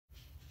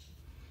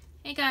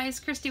Hey guys,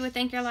 Christy with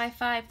Anchor Life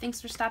 5.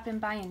 Thanks for stopping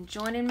by and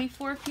joining me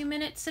for a few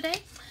minutes today.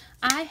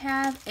 I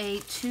have a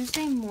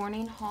Tuesday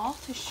morning haul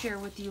to share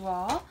with you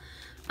all.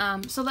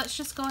 So let's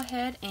just go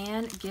ahead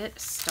and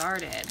get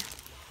started.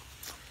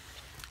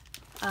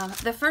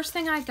 The first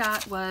thing I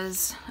got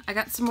was, I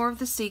got some more of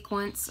the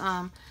sequins.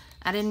 I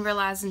didn't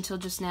realize until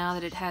just now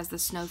that it has the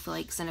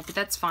snowflakes in it, but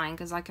that's fine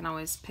because I can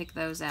always pick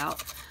those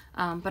out.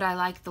 But I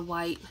like the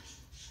white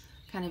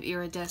kind of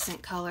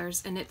iridescent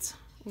colors, and it's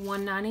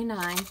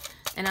 $1.99,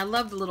 and I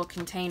love the little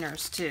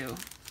containers too.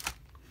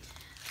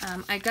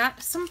 I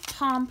got some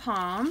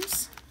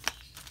pom-poms.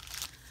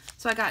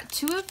 So I got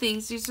two of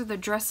these. These are the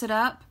Dress It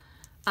Up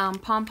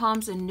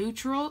pom-poms in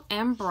neutral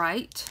and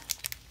bright.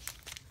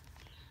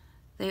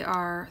 They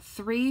are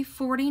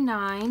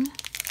 $3.49,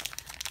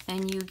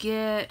 and you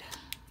get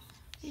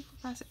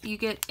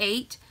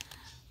 8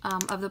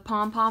 of the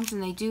pom-poms,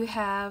 and they do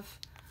have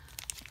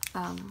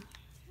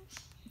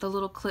the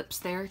little clips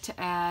there to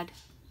add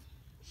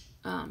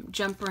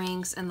jump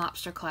rings and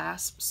lobster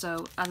clasps,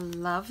 so I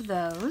love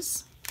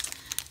those.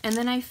 And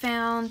then I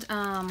found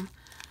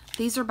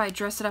these are by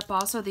Dress It Up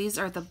also. These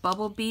are the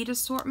Bubble Bead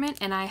assortment,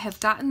 and I have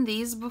gotten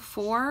these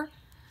before.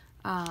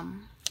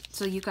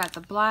 So you got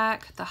the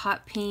black, the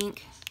hot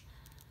pink,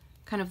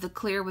 kind of the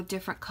clear with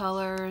different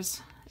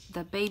colors,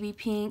 the baby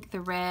pink,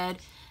 the red,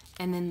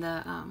 and then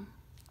the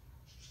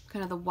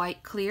kind of the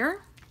white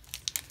clear.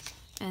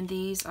 And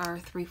these are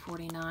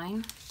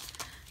 $3.49.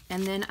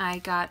 And then I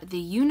got the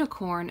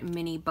unicorn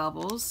mini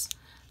bubbles,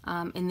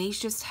 and these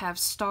just have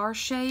star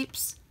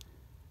shapes,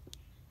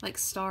 like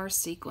star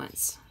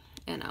sequence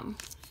in them.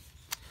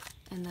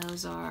 And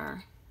those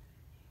are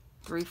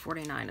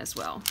 $3.49 as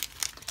well.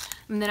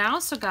 And then I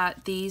also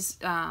got these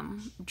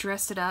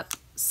Dress It Up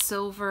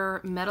silver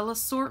metal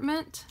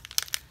assortment.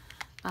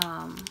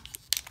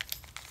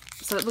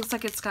 So it looks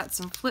like it's got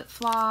some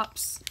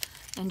flip-flops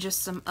and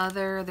just some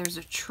other, there's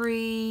a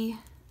tree,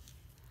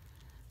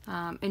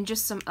 and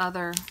just some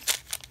other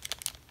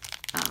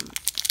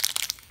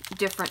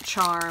different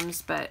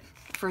charms, but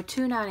for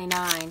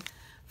 $2.99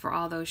 for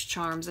all those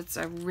charms, it's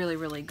a really,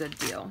 really good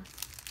deal.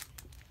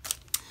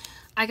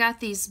 I got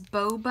these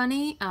Bow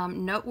Bunny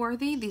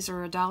Noteworthy. These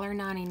are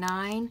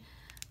 $1.99,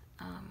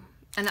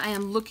 and I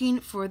am looking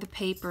for the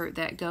paper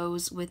that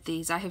goes with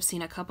these. I have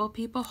seen a couple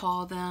people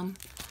haul them,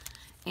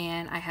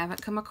 and I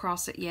haven't come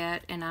across it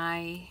yet, and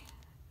I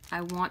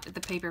want the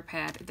paper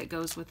pad that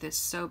goes with this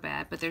so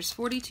bad. But there's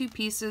 42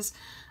 pieces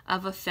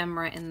of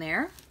ephemera in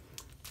there.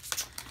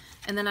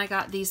 And then I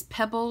got these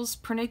Pebbles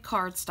printed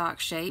cardstock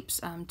shapes,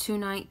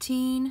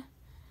 $2.19.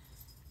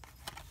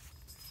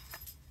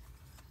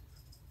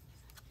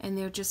 And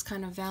they're just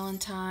kind of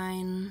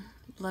Valentine,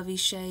 lovey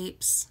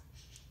shapes.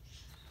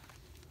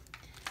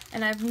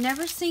 And I've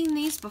never seen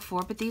these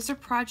before, but these are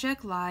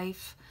Project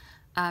Life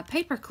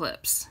paper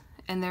clips.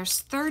 And there's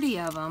 30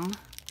 of them.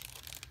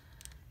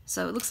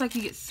 So it looks like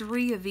you get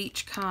 3 of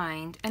each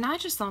kind, and I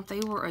just thought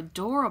they were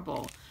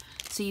adorable.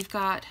 So you've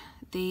got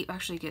the,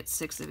 actually you get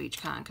 6 of each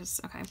kind,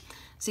 because, okay.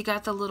 So you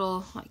got the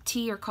little like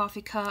tea or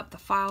coffee cup, the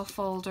file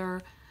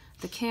folder,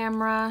 the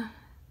camera,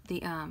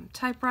 the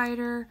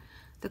typewriter,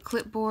 the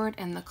clipboard,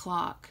 and the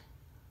clock.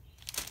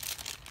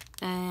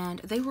 And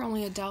they were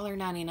only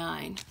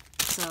 $1.99.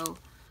 So,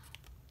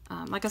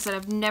 like I said,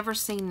 I've never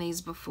seen these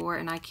before,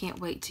 and I can't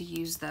wait to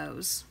use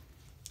those.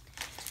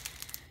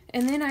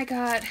 And then I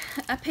got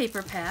a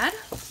paper pad.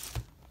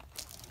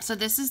 So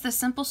this is the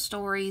Simple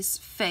Stories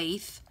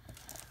Faith.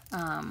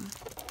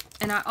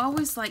 And I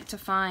always like to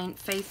find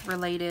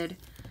faith-related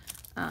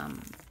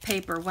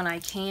paper when I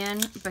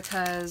can,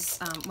 because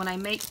when I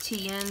make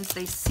TNs,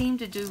 they seem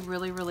to do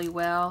really, really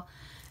well.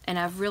 And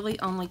I've really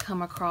only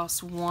come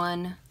across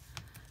one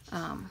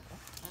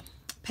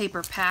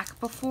paper pack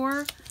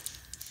before.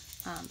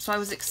 So I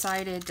was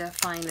excited to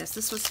find this.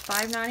 This was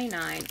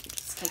 $5.99.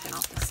 Just taking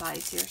off the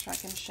sides here so I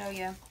can show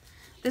you.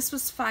 This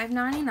was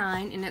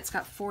 $5.99, and it's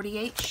got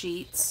 48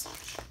 sheets.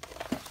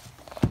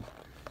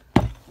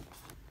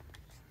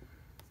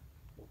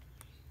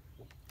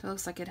 It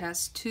looks like it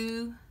has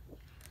 2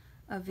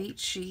 of each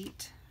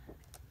sheet.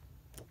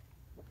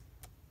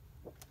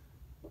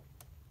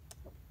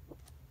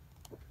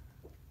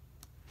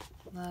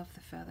 Love the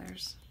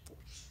feathers.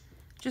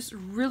 Just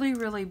really,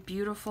 really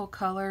beautiful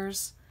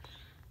colors.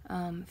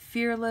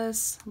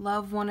 Fearless,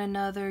 love one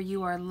another,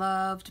 you are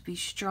loved, be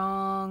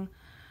strong,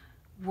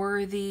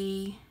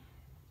 worthy,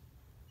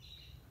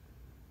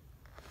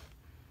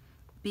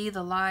 be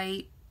the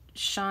light,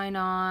 shine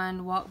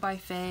on, walk by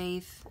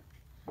faith.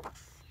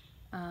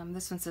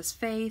 This one says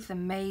faith,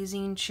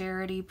 amazing,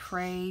 charity,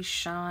 praise,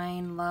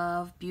 shine,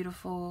 love,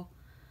 beautiful.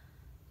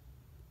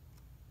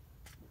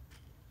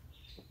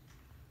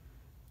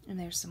 And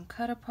there's some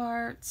cut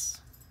aparts.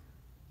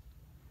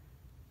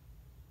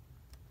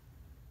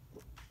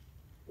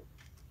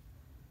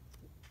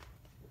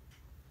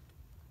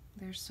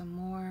 There's some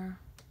more.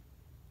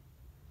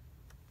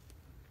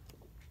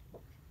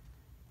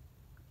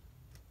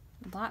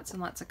 Lots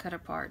and lots of cut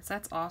aparts.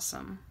 That's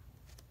awesome.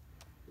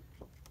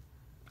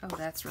 Oh,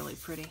 that's really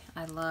pretty.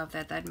 I love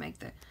that. That'd make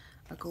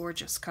a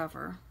gorgeous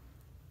cover.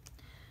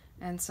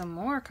 And some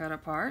more cut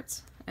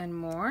aparts. And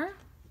more.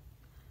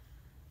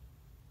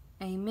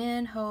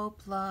 Amen,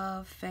 hope,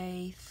 love,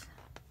 faith.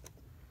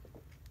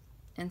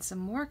 And some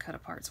more cut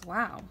aparts.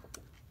 Wow.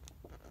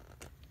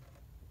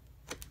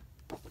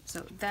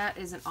 So that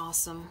is an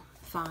awesome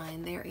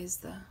find. There is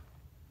that.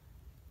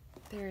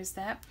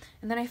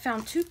 And then I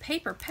found 2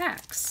 paper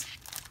packs.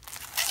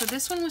 So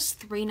this one was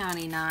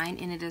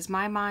 $3.99, and it is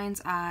My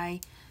Mind's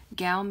Eye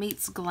Gal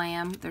Meets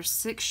Glam. There's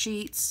 6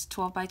 sheets,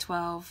 12 by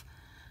 12,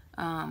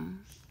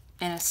 and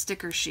a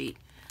sticker sheet.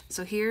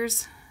 So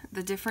here's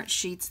the different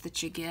sheets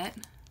that you get,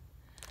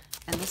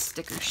 and the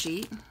sticker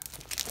sheet.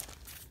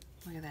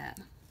 Look at that.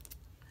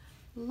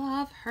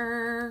 Love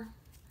her.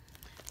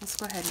 Let's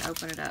go ahead and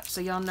open it up.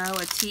 So y'all know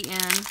a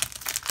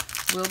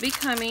TN will be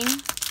coming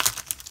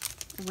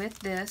with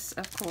this,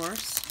 of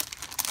course.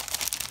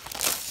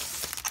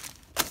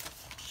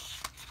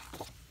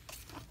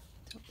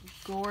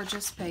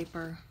 Gorgeous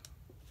paper.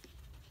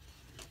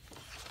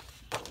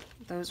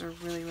 Those are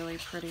really, really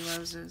pretty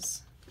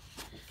roses.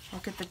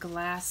 Look at the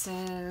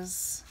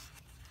glasses.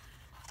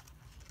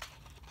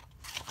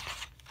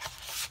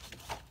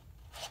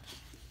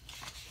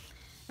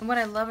 And what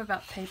I love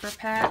about paper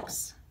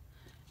packs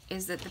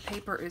is that the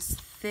paper is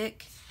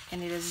thick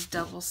and it is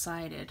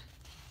double-sided.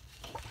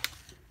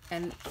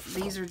 And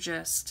these are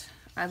just,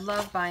 I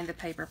love buying the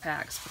paper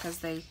packs because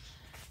they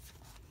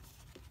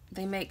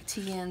make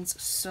TNs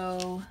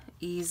so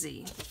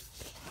easy.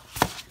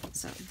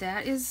 So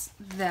that is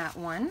that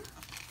one.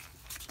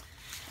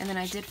 And then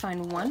I did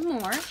find one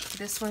more.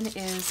 This one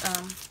is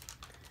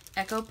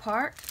Echo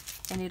Park,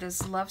 and it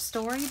is Love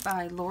Story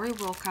by Lori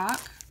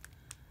Wilcock.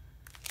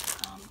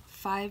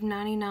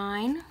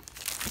 $5.99.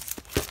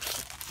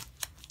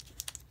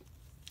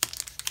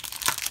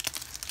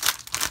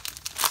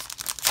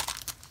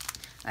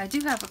 I do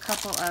have a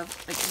couple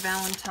of like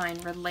Valentine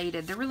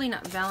related. They're really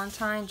not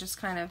Valentine, just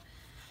kind of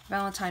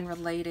Valentine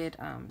related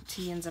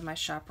TNs in my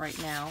shop right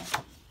now.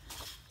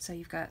 So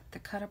you've got the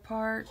cut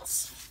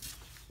aparts.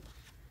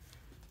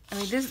 I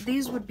mean,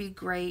 these would be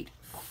great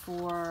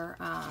for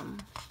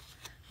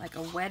like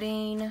a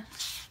wedding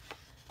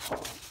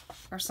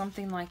or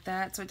something like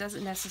that. So it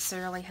doesn't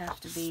necessarily have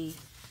to be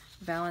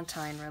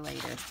Valentine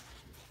related.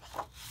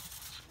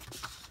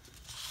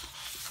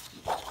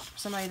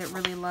 Somebody that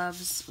really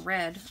loves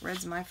red.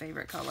 Red's my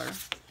favorite color.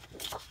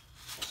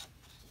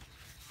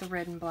 The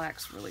red and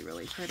black's really,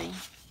 really pretty.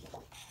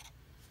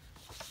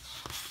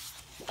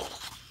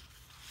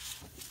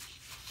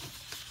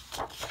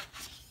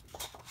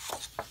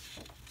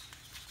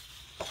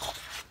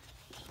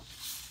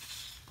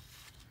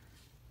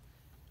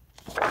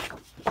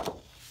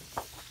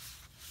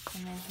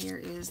 And then here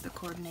is the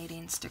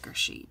coordinating sticker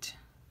sheet.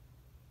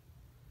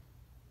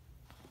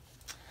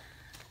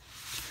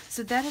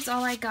 So that is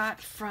all I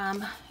got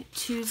from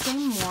Tuesday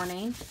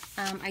morning.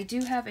 I do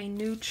have a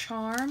new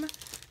charm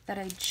that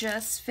I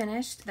just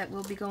finished that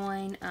will be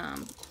going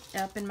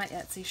up in my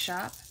Etsy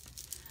shop.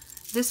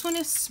 This one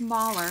is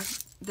smaller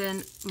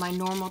than my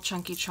normal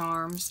chunky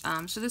charms.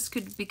 So this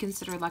could be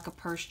considered like a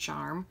purse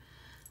charm.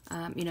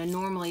 You know,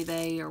 normally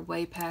they are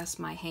way past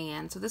my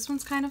hand. So this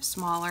one's kind of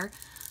smaller,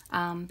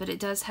 but it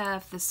does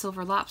have the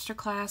silver lobster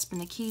clasp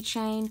and the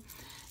keychain.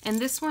 And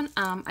this one,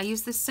 I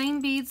used the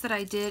same beads that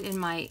I did in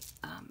my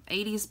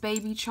 80s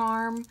baby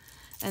charm.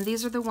 And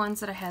these are the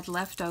ones that I had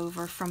left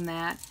over from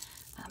that.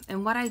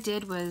 And what I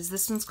did was,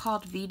 this one's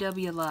called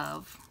VW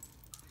Love.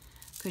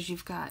 Because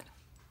you've got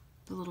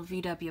the little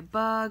VW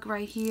bug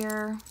right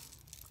here.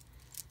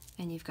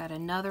 And you've got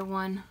another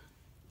one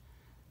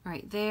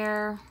right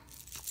there.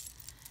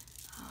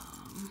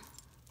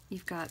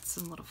 You've got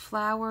some little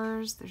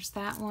flowers. There's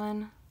that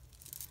one.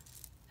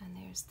 And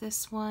there's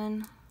this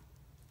one.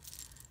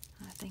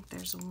 I think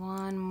there's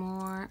one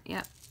more.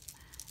 Yep.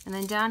 And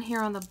then down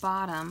here on the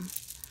bottom,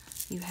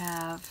 you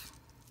have,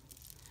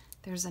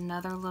 there's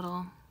another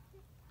little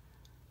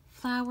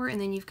flower,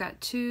 and then you've got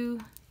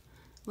 2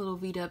 little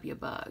VW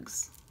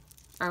bugs,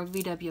 or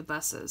VW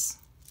buses.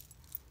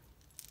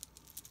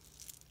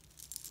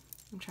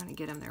 I'm trying to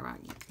get them there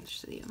right, you can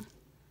see them.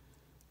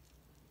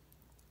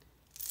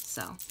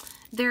 So,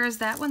 there is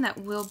that one that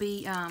will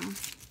be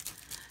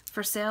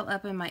for sale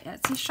up in my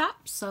Etsy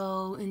shop.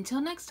 So, until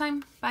next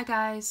time, bye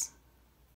guys.